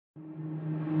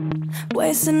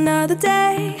Waste another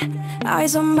day,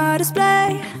 eyes on my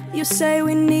display. You say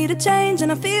we need a change, and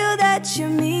I feel that you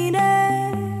mean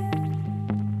it.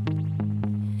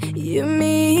 You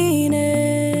mean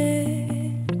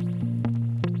it.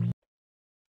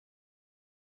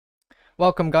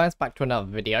 Welcome guys, back to another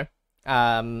video.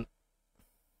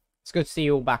 It's good to see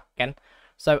you all back again.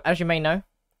 So as you may know,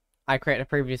 I created a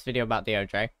previous video about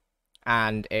DOJ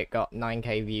and it got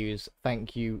 9k views.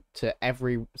 Thank you to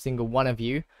every single one of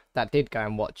you that did go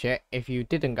and watch it. If you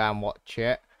didn't go and watch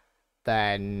it,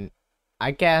 then I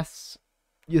guess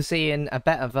you're seeing a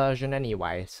better version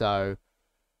anyway, so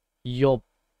I don't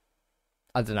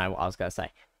know what I was gonna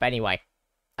say, but anyway,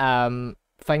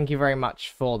 thank you very much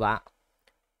for that.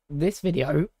 This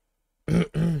video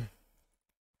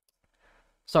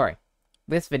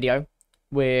this video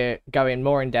we're going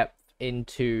more in depth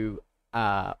into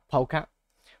Polecat.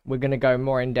 We're going to go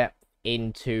more in depth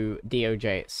into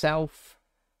DOJ itself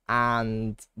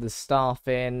and the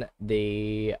staffing,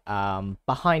 the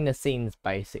behind the scenes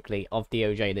basically of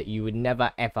DOJ that you would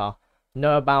never ever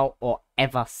know about or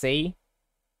ever see.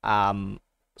 So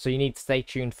you need to stay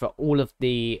tuned for all of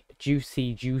the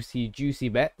juicy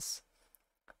bits.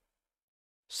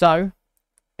 So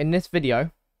in this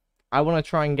video I want to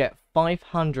try and get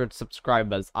 500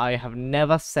 subscribers. I have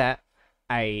never set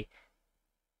a...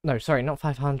 No, sorry, not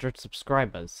 500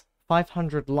 subscribers.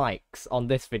 500 likes on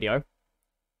this video.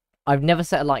 I've never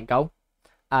set a like goal.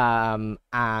 And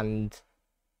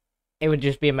it would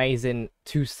just be amazing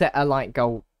to set a like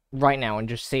goal right now and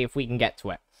just see if we can get to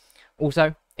it.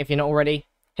 Also, if you're not already,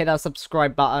 hit that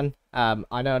subscribe button.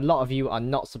 I know a lot of you are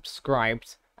not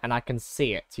subscribed, and I can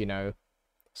see it, you know.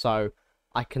 So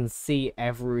I can see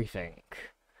everything.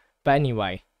 But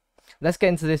anyway, let's get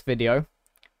into this video.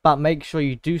 But make sure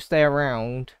you do stay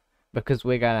around, because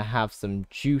we're going to have some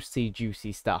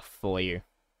juicy stuff for you.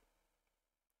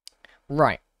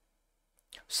 Right.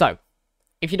 So,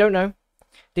 if you don't know,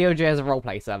 DOJ is a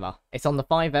roleplay server. It's on the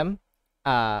FiveM.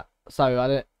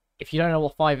 If you don't know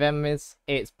what FiveM is,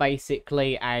 it's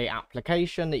basically a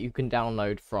application that you can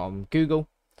download from Google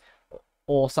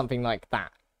or something like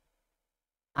that.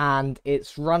 And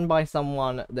it's run by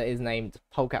someone that is named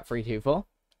Polecat324,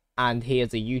 and he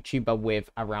is a YouTuber with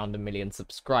around 1 million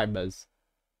subscribers.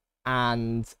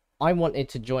 And I wanted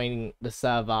to join the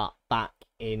server back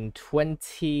in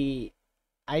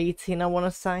 2018, I want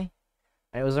to say.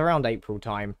 And it was around April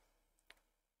time.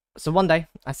 So one day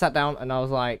I sat down and I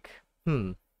was like,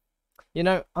 you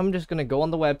know, I'm just going to go on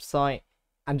the website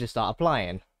and just start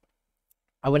applying.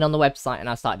 I went on the website and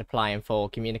I started applying for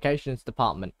communications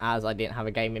department, as I didn't have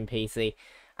a gaming PC,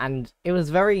 and it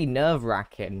was very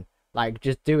nerve-wracking, like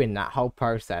just doing that whole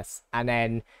process. And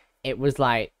then it was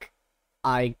like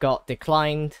I got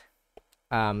declined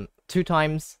 2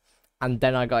 times, and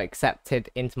then I got accepted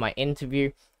into my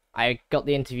interview. I got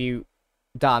the interview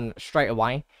done straight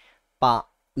away, but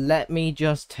let me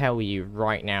just tell you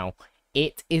right now,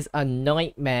 it is a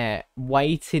nightmare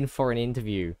waiting for an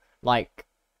interview. Like,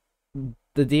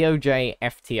 the DOJ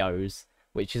FTOs,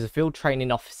 which is a field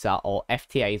training officer, or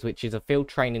FTAs, which is a field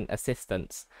training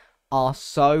assistants, are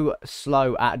so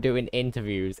slow at doing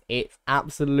interviews. It's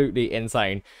absolutely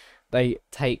insane. They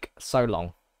take so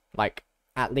long. Like,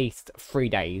 at least 3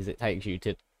 days it takes you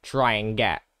to try and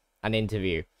get an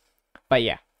interview. But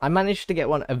yeah, I managed to get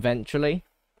one eventually,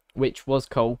 which was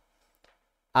cool.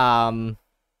 And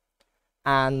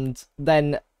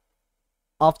then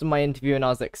after my interview and I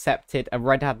was accepted, a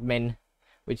red admin,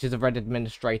 which is a red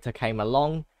administrator, came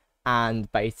along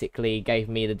and basically gave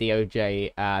me the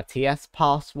DOJ TS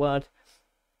password,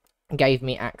 gave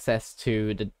me access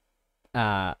to the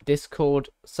Discord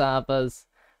servers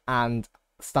and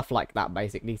stuff like that,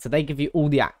 basically. So they give you all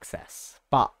the access,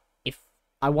 but if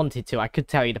I wanted to, I could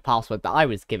tell you the password that I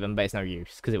was given, but it's no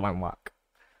use because it won't work,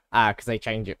 because they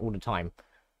change it all the time.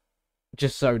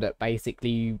 Just so that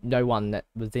basically no one that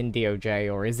was in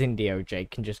DOJ or is in DOJ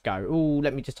can just go, oh,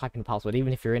 let me just type in the password.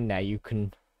 Even if you're in there, you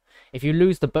can... If you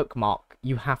lose the bookmark,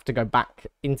 you have to go back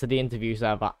into the interview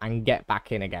server and get back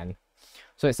in again.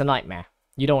 So it's a nightmare.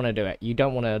 You don't want to do it. You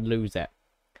don't want to lose it.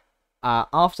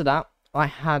 After that, I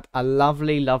had a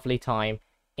lovely time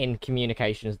in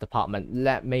communications department.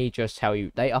 Let me just tell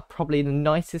you, they are probably the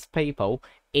nicest people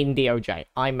in DOJ.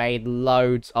 I made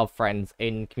loads of friends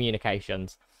in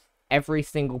communications. Every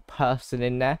single person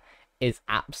in there is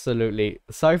absolutely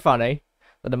so funny.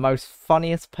 They're the most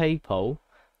funniest people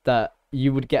that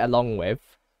you would get along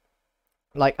with.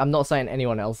 Like, I'm not saying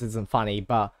anyone else isn't funny,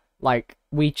 but like,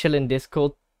 we chill in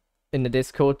Discord, in the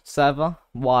Discord server,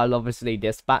 while obviously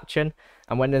dispatching,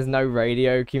 and when there's no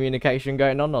radio communication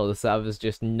going on, or the server's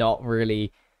just not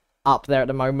really up there at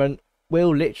the moment,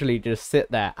 we'll literally just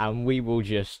sit there and we will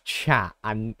just chat.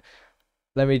 And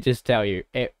let me just tell you,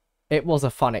 it was a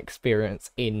fun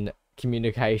experience in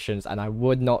communications, and I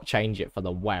would not change it for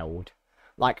the world.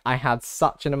 Like, I had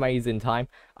such an amazing time.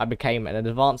 I became an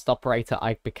advanced operator.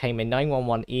 I became a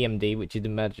 911 EMD, which is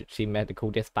emergency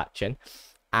medical dispatching,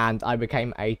 and I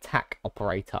became a TAC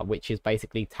operator, which is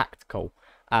basically tactical,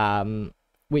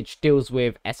 which deals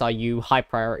with SIU, high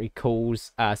priority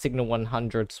calls, signal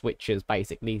 100 switches,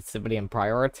 basically civilian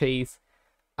priorities.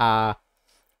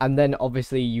 And then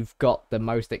obviously you've got the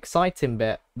most exciting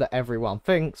bit that everyone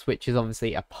thinks, which is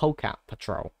obviously a Polecat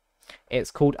patrol.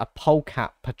 It's called a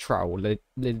Polecat patrol,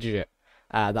 legit.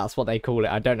 That's what they call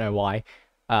it. I don't know why.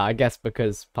 I guess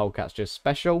because Polecat's just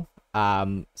special.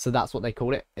 So that's what they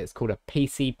call it. It's called a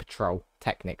PC patrol,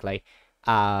 technically.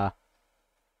 And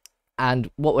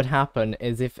what would happen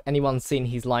is, if anyone's seen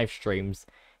his live streams,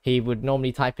 he would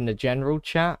normally type in the general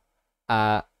chat,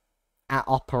 at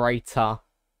operator,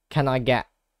 can I get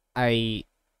a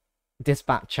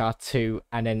dispatcher to,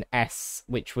 and then S,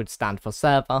 which would stand for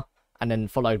server, and then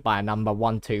followed by a number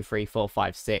 1, 2, 3, 4,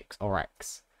 5, 6, or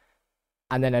X.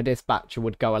 And then a dispatcher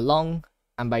would go along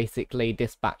and basically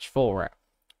dispatch for it.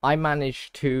 I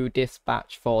managed to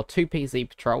dispatch for 2 PC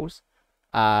patrols.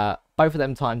 Both of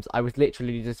them times I was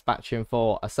literally dispatching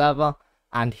for a server,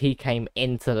 and he came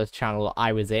into the channel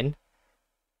I was in.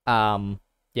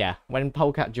 Yeah, when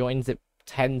Polecat joins, it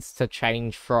tends to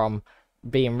change from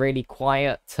being really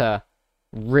quiet to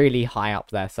really high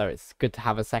up there, so it's good to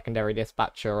have a secondary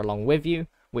dispatcher along with you,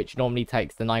 which normally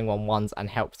takes the 911s and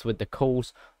helps with the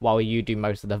calls while you do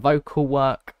most of the vocal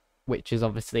work, which is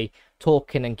obviously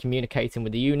talking and communicating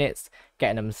with the units,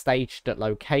 getting them staged at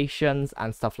locations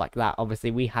and stuff like that. Obviously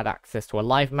we had access to a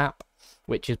live map,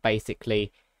 which is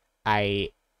basically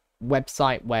a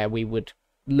website where we would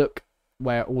look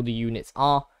where all the units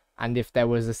are, and if there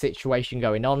was a situation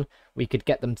going on, we could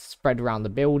get them to spread around the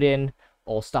building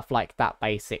or stuff like that.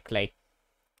 Basically,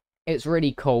 it's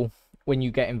really cool when you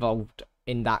get involved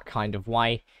in that kind of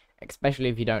way, especially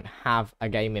if you don't have a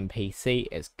gaming PC.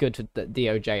 It's good that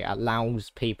DOJ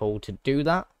allows people to do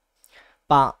that.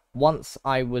 But once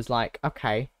I was like,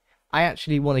 okay, I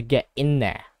actually want to get in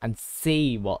there and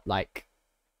see what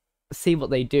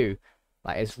they do.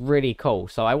 Like, it's really cool.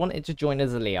 So I wanted to join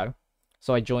as a Leo.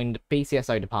 So I joined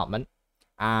BCSO department,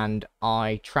 and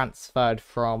I transferred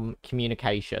from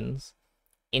communications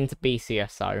into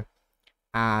BCSO,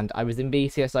 and I was in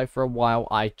BCSO for a while.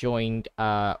 I joined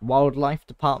wildlife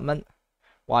department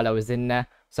while I was in there,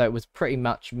 so it was pretty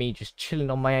much me just chilling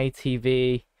on my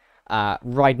ATV,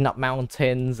 riding up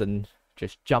mountains and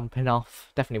just jumping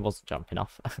off. Definitely wasn't jumping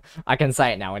off. I can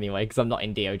say it now anyway, because I'm not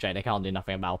in DOJ, they can't do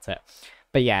nothing about it.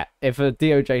 But yeah, if a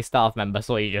DOJ staff member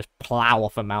saw you just plow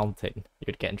off a mountain,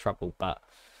 you'd get in trouble. But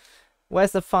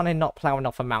where's the fun in not plowing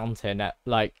off a mountain at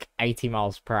like 80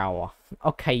 miles per hour?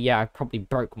 Okay, yeah, I probably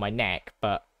broke my neck,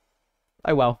 but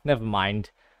oh well, never mind.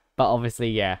 But obviously,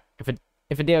 yeah, if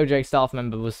a DOJ staff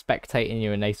member was spectating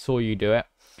you and they saw you do it,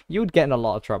 you would get in a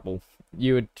lot of trouble.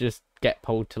 You would just get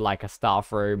pulled to like a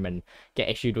staff room and get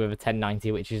issued with a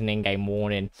 1090, which is an in-game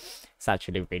warning. It's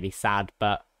actually really sad,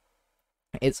 but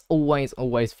it's always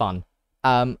fun.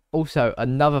 Also,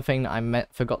 another thing that I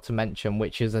forgot to mention,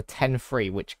 which is a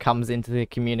 10-3, which comes into the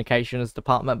communications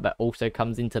department, but also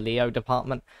comes into Leo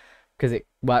department, because it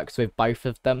works with both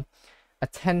of them. A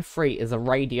 10-3 is a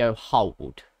radio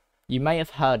hold. You may have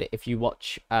heard it if you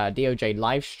watch DOJ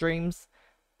live streams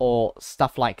or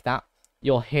stuff like that.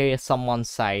 You'll hear someone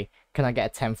say, "Can I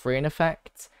get a 10-3 in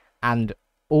effect?" And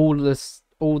all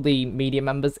the media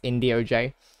members in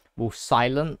DOJ will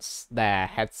silence their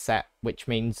headset, which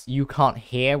means you can't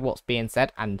hear what's being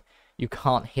said and you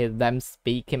can't hear them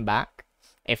speaking back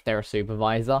if they're a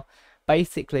supervisor.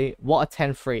 Basically, what a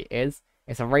 10-3 is,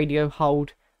 it's a radio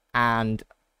hold, and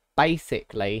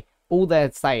basically all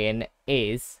they're saying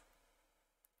is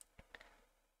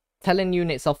telling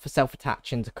units off for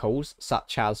self-attaching to calls,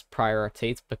 such as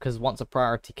priorities, because once a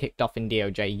priority kicked off in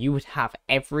DOJ, you would have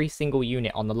every single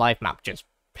unit on the live map just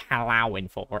plowing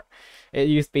for it. It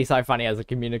used to be so funny as a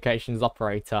communications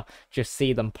operator, just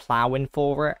see them plowing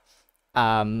for it.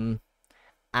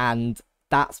 And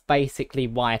that's basically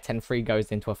why a 10-3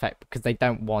 goes into effect, because they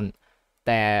don't want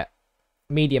their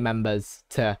media members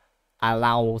to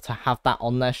allow to have that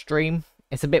on their stream.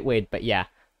 It's a bit weird, but yeah,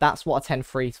 that's what a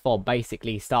 10-3 is for.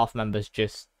 Basically, staff members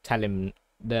just telling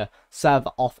the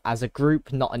server off as a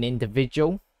group, not an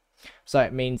individual. So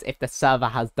it means if the server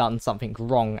has done something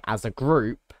wrong as a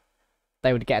group,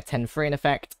 they would get a 10-3 in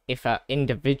effect. If an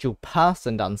individual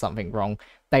person done something wrong,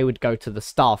 they would go to the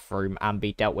staff room and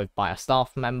be dealt with by a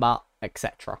staff member,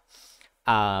 etc.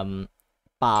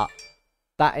 But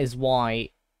that is why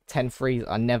 10.3s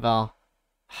are never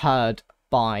heard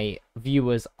by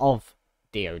viewers of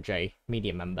DOJ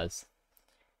media members.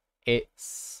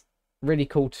 It's really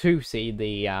cool to see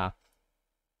the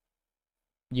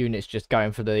units just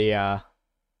going for the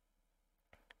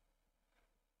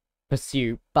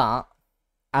pursuit, but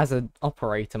as an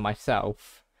operator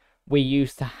myself, we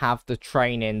used to have the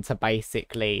training to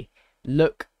basically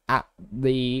look at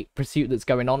the pursuit that's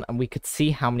going on, and we could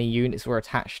see how many units were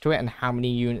attached to it and how many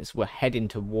units were heading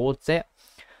towards it.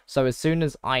 So as soon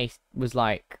as I was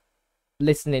like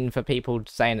listening for people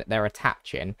saying that they're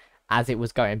attaching as it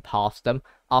was going past them,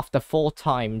 after 4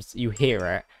 times you hear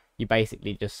it, you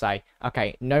basically just say,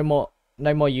 okay, no more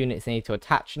units need to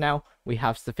attach now. We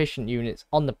have sufficient units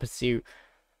on the pursuit.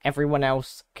 Everyone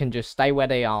else can just stay where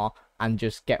they are and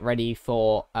just get ready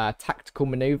for tactical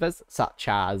maneuvers such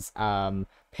as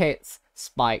pits,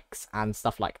 spikes, and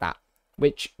stuff like that.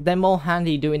 Which they're more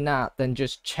handy doing that than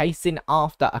just chasing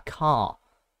after a car.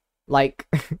 Like,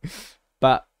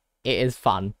 but it is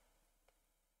fun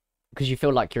because you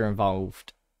feel like you're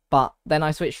involved. But then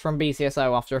I switched from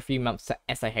BCSO after a few months to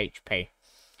SAHP.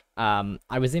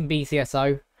 I was in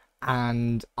BCSO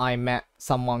and I met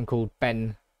someone called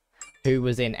Ben who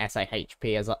was in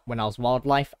SAHP when I was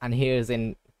wildlife, and he was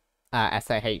in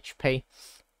SAHP,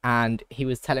 and he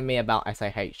was telling me about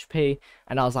SAHP,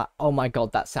 and I was like, oh my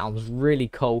god, that sounds really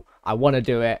cool. I want to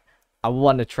do it. I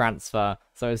want to transfer.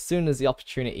 So as soon as the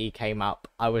opportunity came up,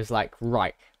 I was like,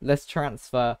 right, let's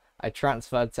transfer. I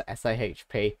transferred to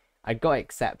SAHP. I got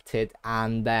accepted,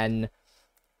 and then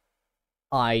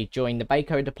I joined the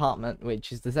BACO department,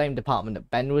 which is the same department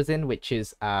that Ben was in, which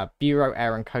is Bureau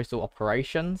Air and Coastal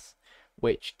Operations,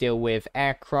 which deal with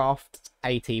aircraft,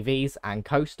 ATVs, and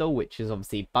coastal, which is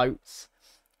obviously boats,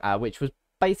 which was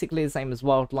basically the same as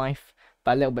wildlife,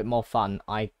 but a little bit more fun.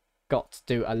 I got to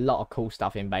do a lot of cool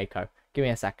stuff in BACO. Give me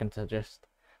a second to just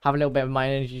have a little bit of my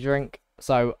energy drink.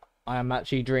 So I am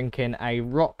actually drinking a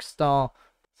Rockstar.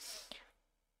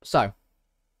 So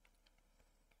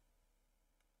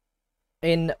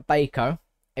in BACO,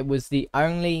 it was the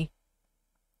only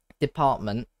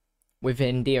department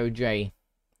within DOJ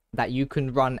that you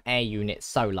can run air units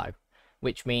solo,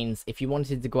 which means if you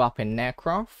wanted to go up in an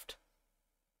aircraft,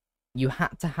 you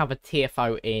had to have a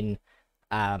TFO in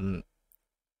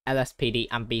LSPD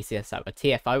and BCSO. A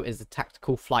TFO is a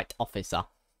tactical flight officer.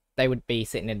 They would be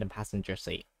sitting in the passenger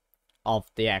seat of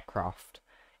the aircraft.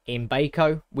 In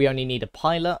BACO, we only need a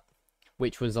pilot,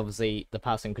 which was obviously the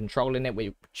person controlling it,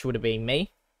 which would have been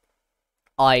me.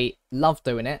 I loved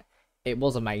doing it. It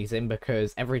was amazing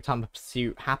because every time a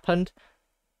pursuit happened,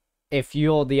 if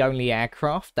you're the only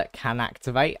aircraft that can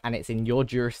activate and it's in your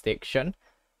jurisdiction,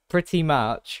 pretty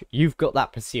much you've got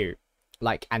that pursuit.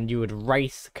 Like, and you would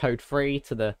race code 3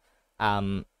 to the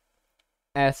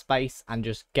airspace and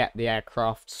just get the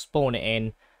aircraft, spawn it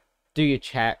in, do your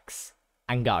checks,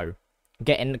 and go.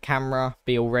 Get in the camera,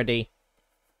 be all ready.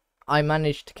 I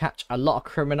managed to catch a lot of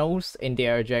criminals in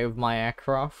DOJ with my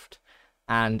aircraft,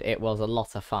 and it was a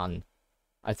lot of fun,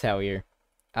 I tell you.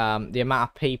 The amount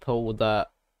of people that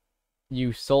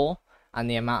you saw and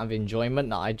the amount of enjoyment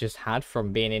that I just had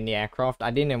from being in the aircraft,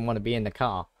 I didn't even want to be in the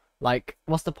car. Like,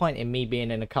 what's the point in me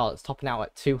being in a car that's topping out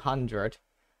at 200,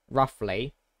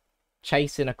 roughly,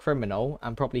 chasing a criminal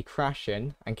and probably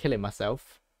crashing and killing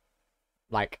myself,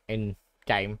 like, in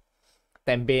game,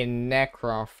 then being in an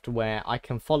aircraft where I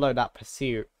can follow that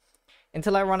pursuit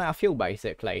until I run out of fuel,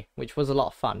 basically, which was a lot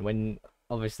of fun when,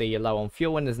 obviously, you're low on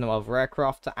fuel and there's no other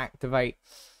aircraft to activate.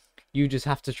 You just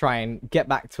have to try and get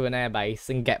back to an airbase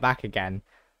and get back again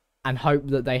and hope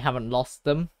that they haven't lost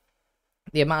them.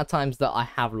 The amount of times that I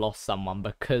have lost someone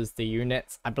because the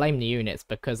units, I blame the units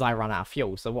because I run out of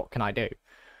fuel, so what can I do?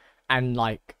 And,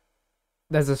 like,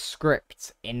 there's a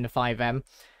script in the FiveM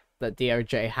that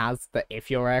DOJ has that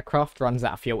if your aircraft runs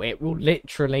out of fuel, it will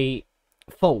literally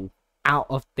fall out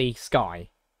of the sky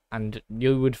and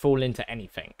you would fall into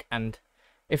anything. And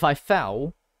if I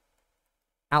fell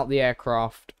out the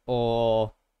aircraft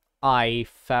or I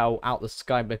fell out the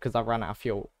sky because I ran out of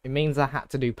fuel, it means I had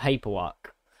to do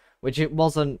paperwork, which it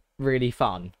wasn't really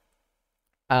fun.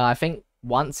 I think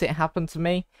once it happened to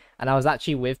me, and I was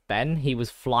actually with Ben, he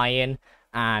was flying,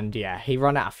 and yeah, he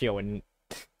ran out of fuel, and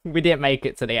we didn't make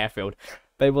it to the airfield,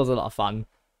 but it was a lot of fun.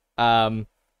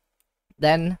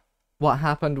 Then, what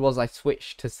happened was I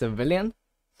switched to civilian.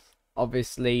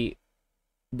 Obviously,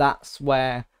 that's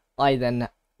where I then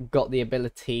got the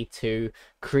ability to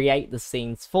create the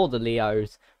scenes for the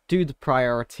Leos, do the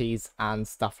priorities and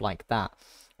stuff like that.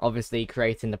 Obviously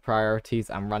creating the priorities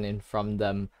and running from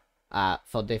them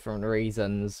for different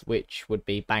reasons, which would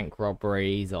be bank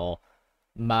robberies or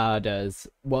murders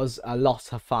was a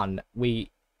lot of fun.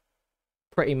 We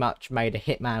pretty much made a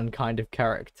hitman kind of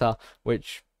character,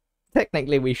 which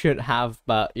technically we shouldn't have,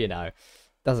 but you know,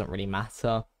 doesn't really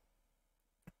matter.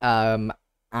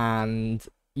 And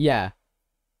yeah,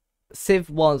 Civ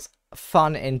was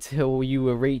fun until you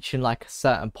were reaching like a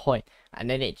certain point, and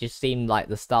then it just seemed like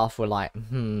the staff were like,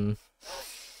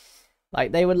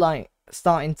 like they were like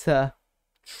starting to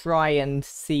try and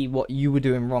see what you were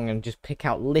doing wrong and just pick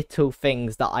out little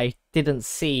things that I didn't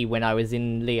see when I was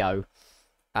in Leo,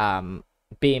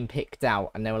 being picked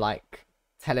out, and they were like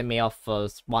telling me off for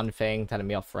one thing, telling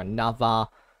me off for another.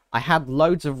 I had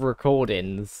loads of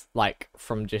recordings like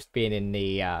from just being in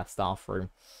the staff room,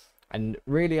 and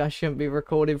really I shouldn't be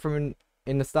recording from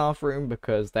in the staff room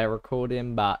because they're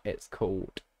recording, but it's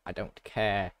called, I don't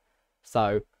care.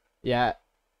 So yeah,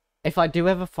 if I do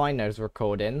ever find those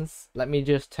recordings, let me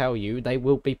just tell you, they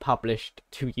will be published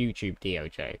to YouTube,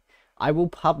 DOJ. I will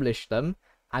publish them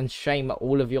and shame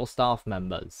all of your staff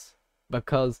members,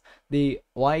 because the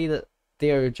way that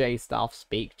DOJ staff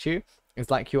speak to you is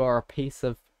like you are a piece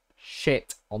of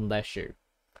shit on their shoe,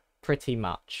 pretty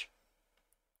much.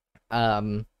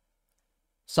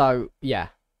 So yeah,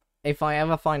 if I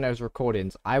ever find those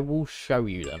recordings, I will show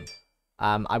you them.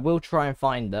 I will try and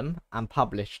find them and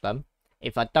publish them.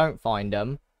 If I don't find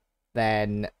them,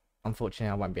 then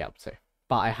unfortunately I won't be able to.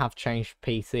 But I have changed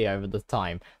PC over the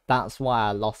time. That's why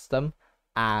I lost them,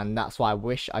 and that's why I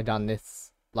wish I'd done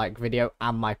this like video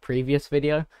and my previous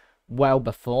video well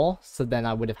before, so then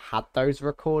I would have had those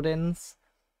recordings.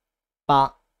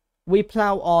 But we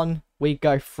plow on, we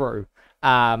go through.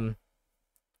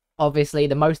 Obviously,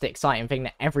 the most exciting thing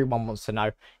that everyone wants to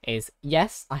know is,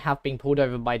 yes, I have been pulled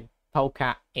over by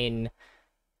Polecat in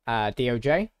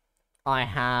DOJ. I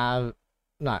have...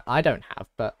 No, I don't have,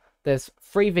 but there's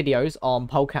 3 videos on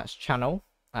Polecat's channel,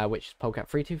 which is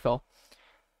Polecat324,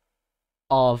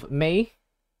 of me.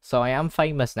 So I am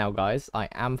famous now, guys. I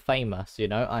am famous, you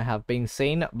know. I have been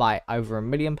seen by over 1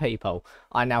 million people.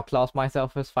 I now class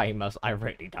myself as famous. I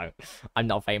really don't. I'm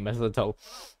not famous at all.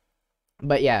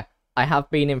 But yeah, I have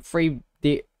been in 3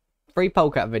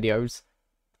 Polecat videos,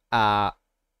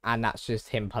 and that's just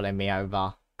him pulling me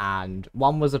over. And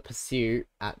one was a pursuit,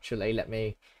 actually. Let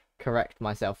me correct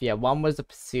myself. Yeah, one was a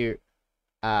pursuit.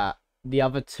 The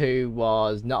other 2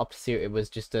 was not a pursuit. It was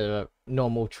just a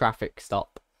normal traffic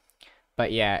stop.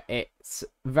 But yeah, it's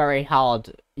very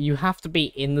hard. You have to be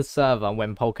in the server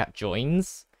when Polecat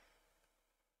joins,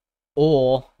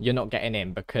 or you're not getting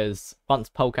in, because once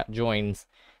Polecat joins,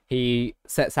 he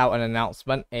sets out an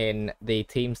announcement in the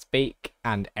TeamSpeak,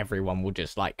 and everyone will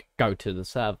just like go to the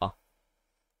server,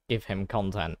 give him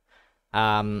content.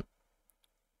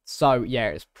 So yeah,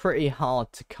 it's pretty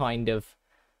hard to kind of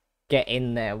get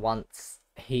in there once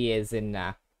he is in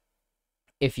there,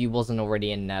 if you wasn't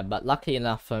already in there. But lucky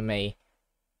enough for me,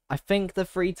 I think the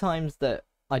 3 times that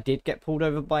I did get pulled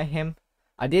over by him,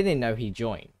 I didn't know he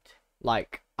joined.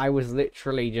 Like, I was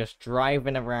literally just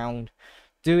driving around,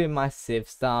 doing my Civ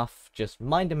stuff, just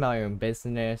minding my own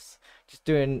business, just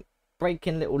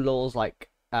breaking little laws like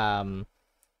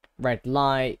red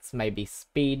lights, maybe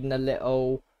speeding a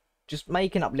little, just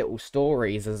making up little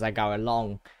stories as I go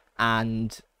along.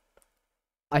 And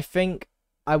I think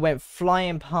I went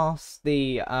flying past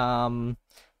the Paleto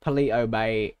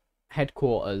Bay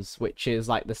headquarters, which is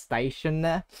like the station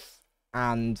there,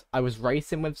 and I was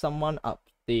racing with someone up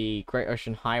the Great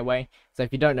Ocean Highway. So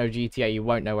if you don't know GTA, you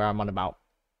won't know where I'm on about,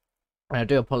 and I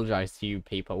do apologize to you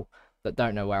people that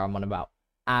don't know where I'm on about.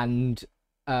 And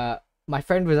my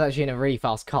friend was actually in a really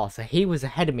fast car, so he was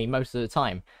ahead of me most of the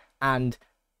time, and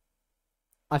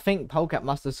I think Polecat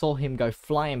must have saw him go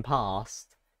flying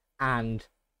past. And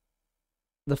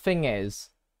the thing is,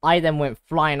 I then went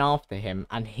flying after him,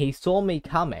 and he saw me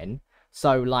coming,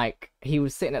 so, like, he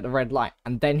was sitting at the red light,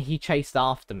 and then he chased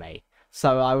after me.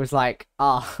 So I was like,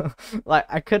 like,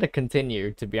 I could have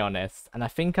continued, to be honest, and I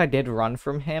think I did run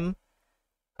from him,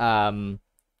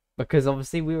 because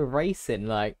obviously we were racing,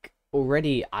 like,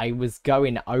 already I was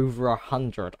going over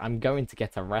 100, I'm going to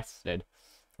get arrested.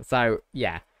 So,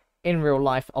 yeah, in real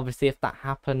life, obviously, if that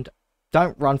happened,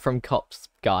 don't run from cops,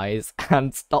 guys,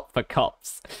 and stop for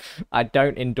cops. I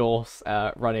don't endorse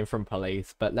running from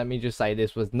police, but let me just say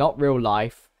this was not real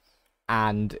life,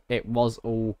 and it was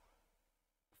all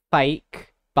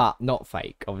fake, but not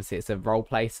fake. Obviously, it's a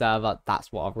roleplay server.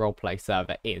 That's what a roleplay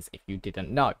server is, if you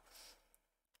didn't know.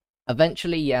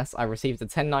 Eventually, yes, I received a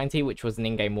 1090, which was an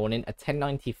in-game warning, a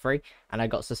 1093, and I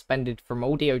got suspended from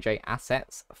all DOJ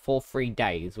assets for 3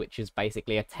 days, which is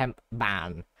basically a temp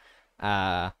ban.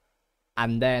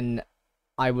 And then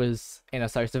I was in a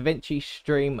Sosa Vinci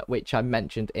stream, which I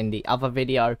mentioned in the other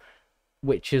video,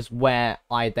 which is where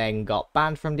I then got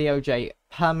banned from DOJ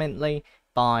permanently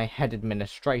by head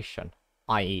administration,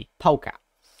 i.e. Polecat.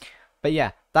 But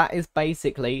yeah, that is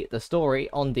basically the story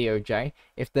on DOJ.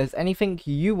 If there's anything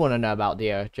you want to know about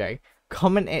DOJ,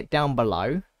 comment it down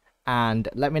below and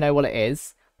let me know what it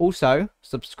is. Also,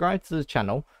 subscribe to the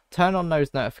channel, turn on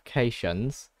those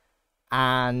notifications,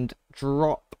 and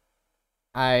drop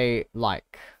a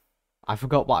like. I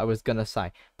forgot what I was gonna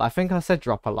say, but I think I said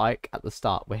drop a like at the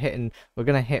start. We're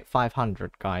gonna hit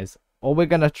 500, guys, or we're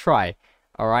gonna try.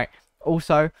 All right.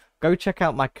 Also, go check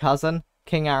out my cousin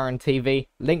King Aaron TV.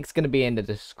 Link's gonna be in the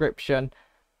description,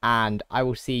 and I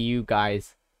will see you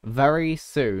guys very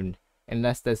soon.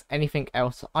 Unless there's anything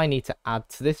else I need to add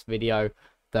to this video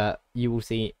that you will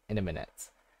see in a minute.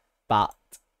 But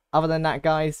other than that,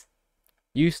 guys,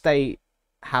 you stay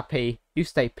happy, you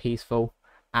stay peaceful,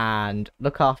 and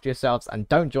look after yourselves, and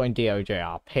don't join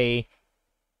DoJRP.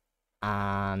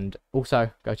 And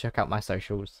also go check out my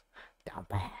socials down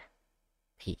there.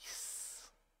 Peace.